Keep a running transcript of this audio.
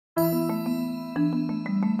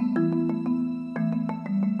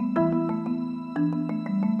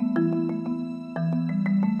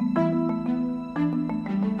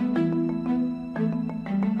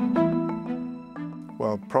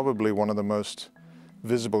probably one of the most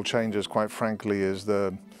visible changes, quite frankly, is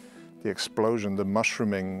the explosion, the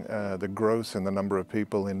mushrooming, the growth in the number of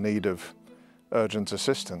people in need of urgent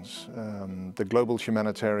assistance. The global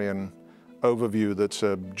humanitarian overview, that's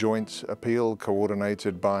a joint appeal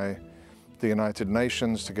coordinated by the United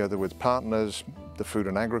Nations together with partners. The Food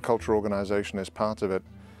and Agriculture Organization is part of it.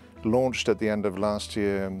 Launched at the end of last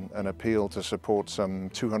year an appeal to support some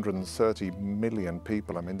 230 million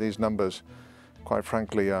people. I mean, these numbers, quite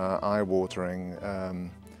frankly, are eye-watering.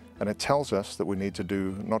 And it tells us that we need to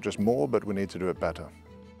do not just more, but we need to do it better.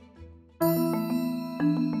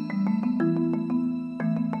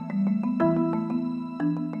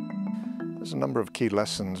 There's a number of key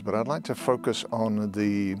lessons, but I'd like to focus on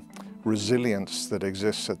the resilience that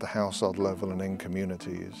exists at the household level and in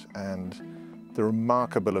communities, and the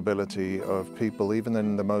remarkable ability of people, even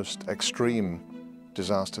in the most extreme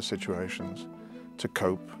disaster situations, to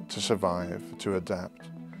cope, to survive, to adapt.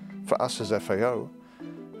 For us as FAO,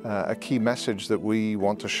 a key message that we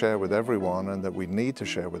want to share with everyone and that we need to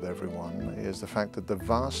share with everyone is the fact that the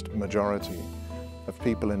vast majority of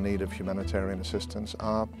people in need of humanitarian assistance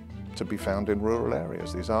are to be found in rural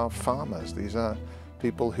areas. These are farmers, these are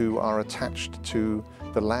people who are attached to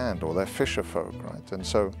the land, or they're fisherfolk, right? And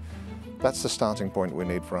so that's the starting point we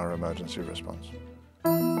need for our emergency response.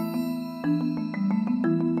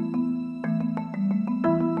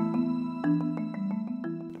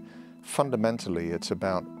 Fundamentally, it's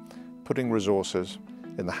about putting resources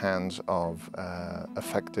in the hands of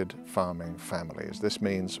affected farming families. This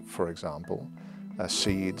means, for example,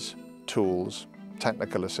 seeds, tools,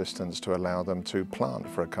 technical assistance to allow them to plant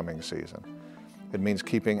for a coming season. It means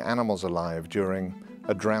keeping animals alive during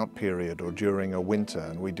a drought period or during a winter,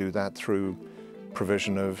 and we do that through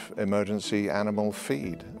provision of emergency animal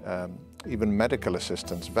feed, even medical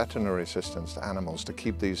assistance, veterinary assistance to animals to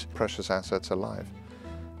keep these precious assets alive.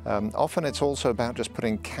 Often it's also about just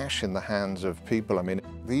putting cash in the hands of people. I mean,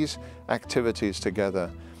 these activities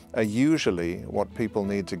together are usually what people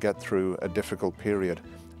need to get through a difficult period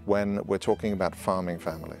when we're talking about farming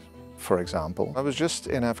families. For example, I was just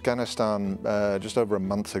in Afghanistan just over a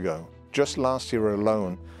month ago. Just last year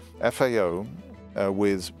alone, FAO,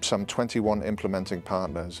 with some 21 implementing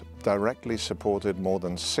partners, directly supported more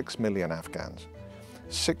than 6 million Afghans.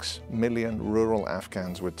 6 million rural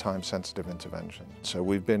Afghans with time-sensitive intervention. So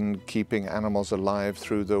we've been keeping animals alive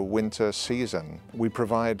through the winter season. We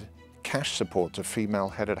provide cash support to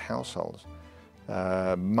female-headed households,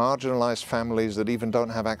 marginalized families that even don't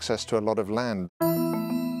have access to a lot of land.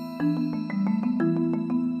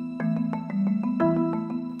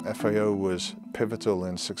 FAO was pivotal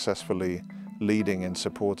in successfully leading in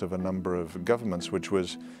support of a number of governments, which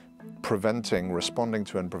was responding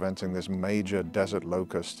to and preventing this major desert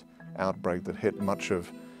locust outbreak that hit much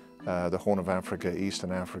of the Horn of Africa,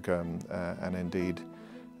 Eastern Africa, and indeed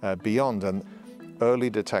beyond. And early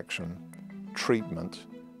detection, treatment,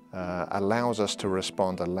 allowed us to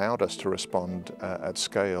respond at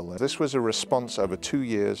scale. This was a response over 2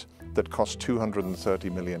 years that cost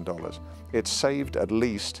 $230 million. It saved at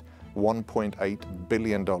least $1.8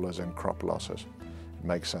 billion in crop losses. It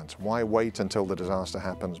makes sense. Why wait until the disaster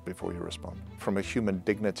happens before you respond? From a human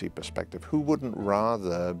dignity perspective, who wouldn't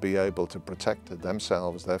rather be able to protect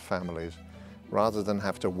themselves, their families, rather than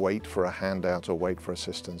have to wait for a handout or wait for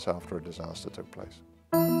assistance after a disaster took place?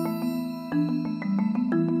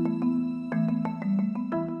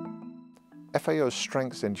 FAO's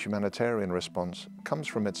strength in humanitarian response comes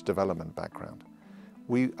from its development background.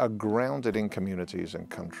 We are grounded in communities and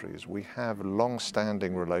countries. We have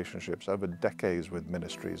long-standing relationships over decades with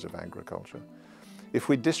ministries of agriculture. If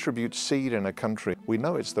we distribute seed in a country, we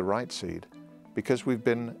know it's the right seed because we've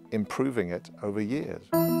been improving it over years.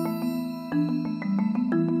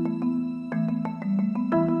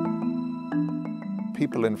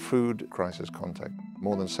 People in food crisis context,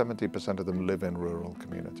 more than 70% of them live in rural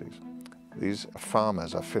communities. These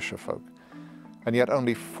farmers are fisherfolk. And yet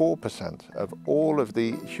only 4% of all of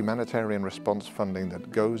the humanitarian response funding that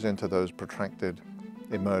goes into those protracted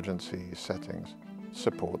emergency settings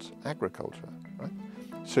supports agriculture, right?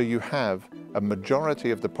 So you have a majority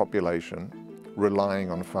of the population relying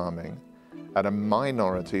on farming and a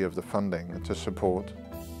minority of the funding to support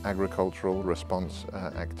agricultural response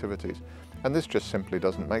activities. And this just simply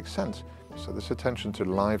doesn't make sense. So this attention to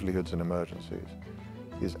livelihoods in emergencies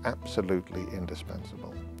is absolutely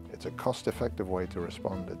indispensable. It's a cost-effective way to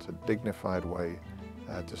respond. It's a dignified way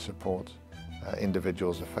to support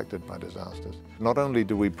individuals affected by disasters. Not only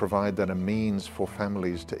do we provide then a means for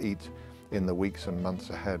families to eat in the weeks and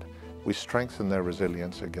months ahead, we strengthen their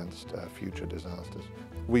resilience against future disasters.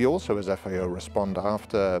 We also, as FAO, respond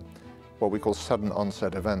after what we call sudden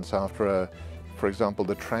onset events after for example,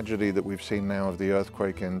 the tragedy that we've seen now of the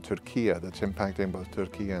earthquake in Turkey that's impacting both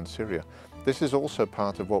Turkey and Syria. This is also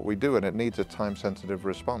part of what we do, and it needs a time-sensitive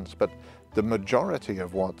response. But the majority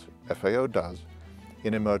of what FAO does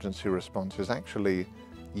in emergency response is actually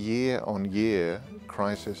year-on-year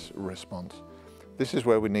crisis response. This is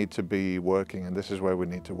where we need to be working, and this is where we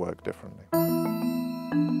need to work differently.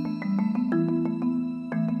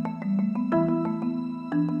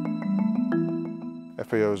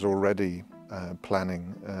 FAO is already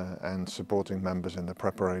planning and supporting members in the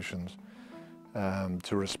preparations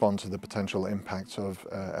to respond to the potential impacts of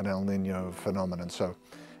an El Niño phenomenon. So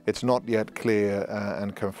it's not yet clear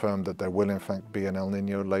and confirmed that there will in fact be an El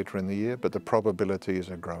Niño later in the year, but the probabilities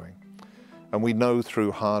are growing. And we know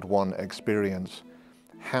through hard-won experience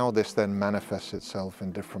how this then manifests itself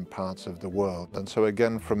in different parts of the world. And so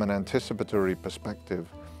again, from an anticipatory perspective,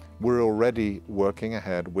 we're already working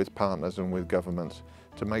ahead with partners and with governments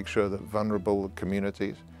to make sure that vulnerable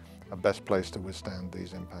communities are best placed to withstand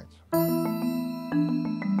these impacts.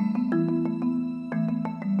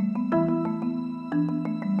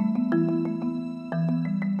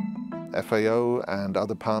 FAO and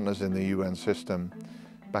other partners in the UN system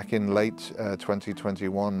back in late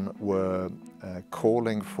 2021 were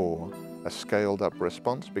calling for a scaled-up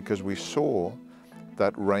response because we saw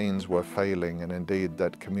that rains were failing and indeed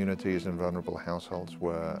that communities and vulnerable households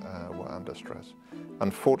were under stress.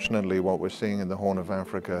 Unfortunately, what we're seeing in the Horn of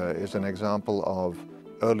Africa is an example of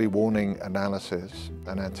early warning analysis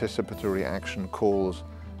and anticipatory action calls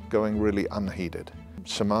going really unheeded.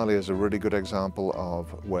 Somalia is a really good example of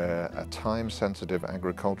where a time-sensitive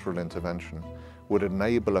agricultural intervention would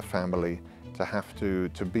enable a family to have to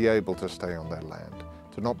be able to stay on their land,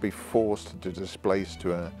 to not be forced to displace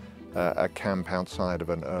to a camp outside of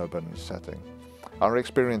an urban setting. Our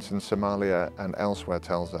experience in Somalia and elsewhere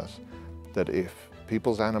tells us that if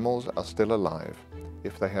people's animals are still alive,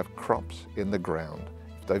 if they have crops in the ground,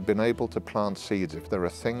 if they've been able to plant seeds, if there are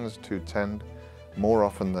things to tend, more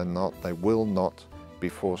often than not, they will not be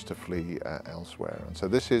forced to flee elsewhere. And so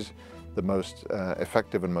this is the most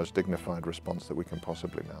effective and most dignified response that we can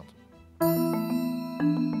possibly mount.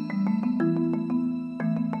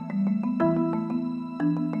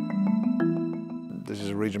 This is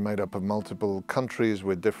a region made up of multiple countries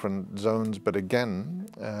with different zones, but again,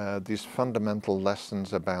 these fundamental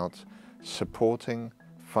lessons about supporting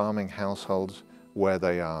farming households where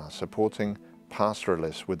they are, supporting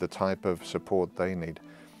pastoralists with the type of support they need.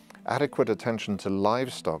 Adequate attention to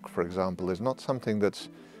livestock, for example, is not something that's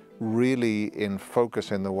really in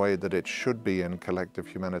focus in the way that it should be in collective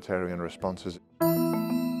humanitarian responses.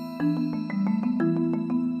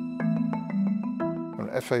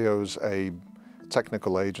 FAO's a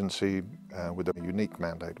technical agency with a unique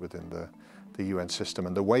mandate within the UN system,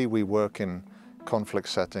 and the way we work in conflict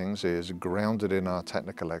settings is grounded in our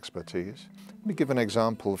technical expertise. Let me give an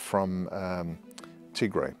example from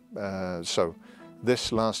Tigray. So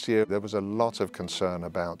this last year there was a lot of concern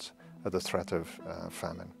about the threat of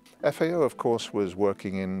famine. FAO, of course, was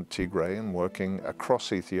working in Tigray and working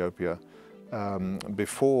across Ethiopia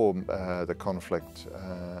before the conflict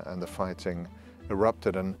and the fighting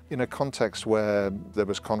erupted, and in a context where there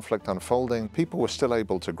was conflict unfolding, people were still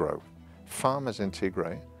able to grow. Farmers in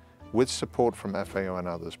Tigray, with support from FAO and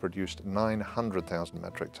others, produced 900,000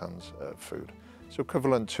 metric tons of food. So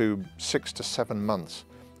equivalent to 6 to 7 months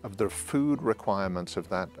of the food requirements of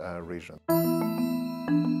that region.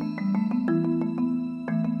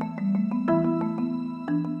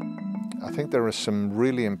 I think there are some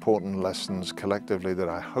really important lessons collectively that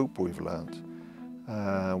I hope we've learned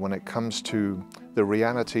when it comes to the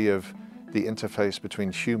reality of the interface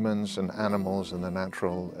between humans and animals and the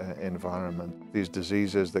natural environment. These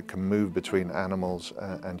diseases that can move between animals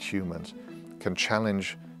and humans can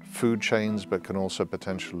challenge food chains, but can also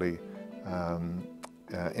potentially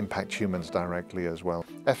impact humans directly as well.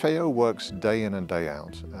 FAO works day in and day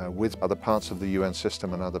out with other parts of the UN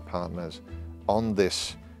system and other partners on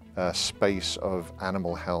this space of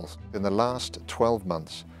animal health. In the last 12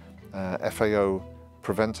 months, FAO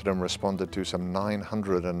prevented and responded to some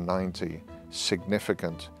 990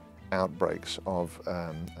 significant outbreaks of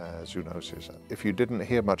zoonoses. If you didn't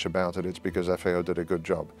hear much about it, it's because FAO did a good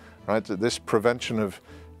job, right? This prevention of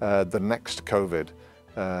the next COVID,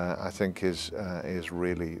 I think, is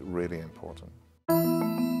really, really important.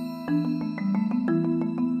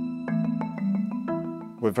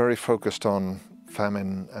 We're very focused on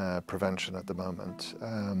famine prevention at the moment,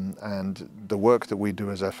 and the work that we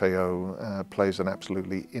do as FAO plays an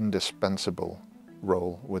absolutely indispensable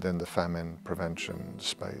role within the famine prevention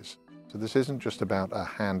space. So this isn't just about a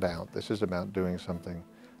handout, this is about doing something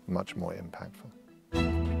much more impactful.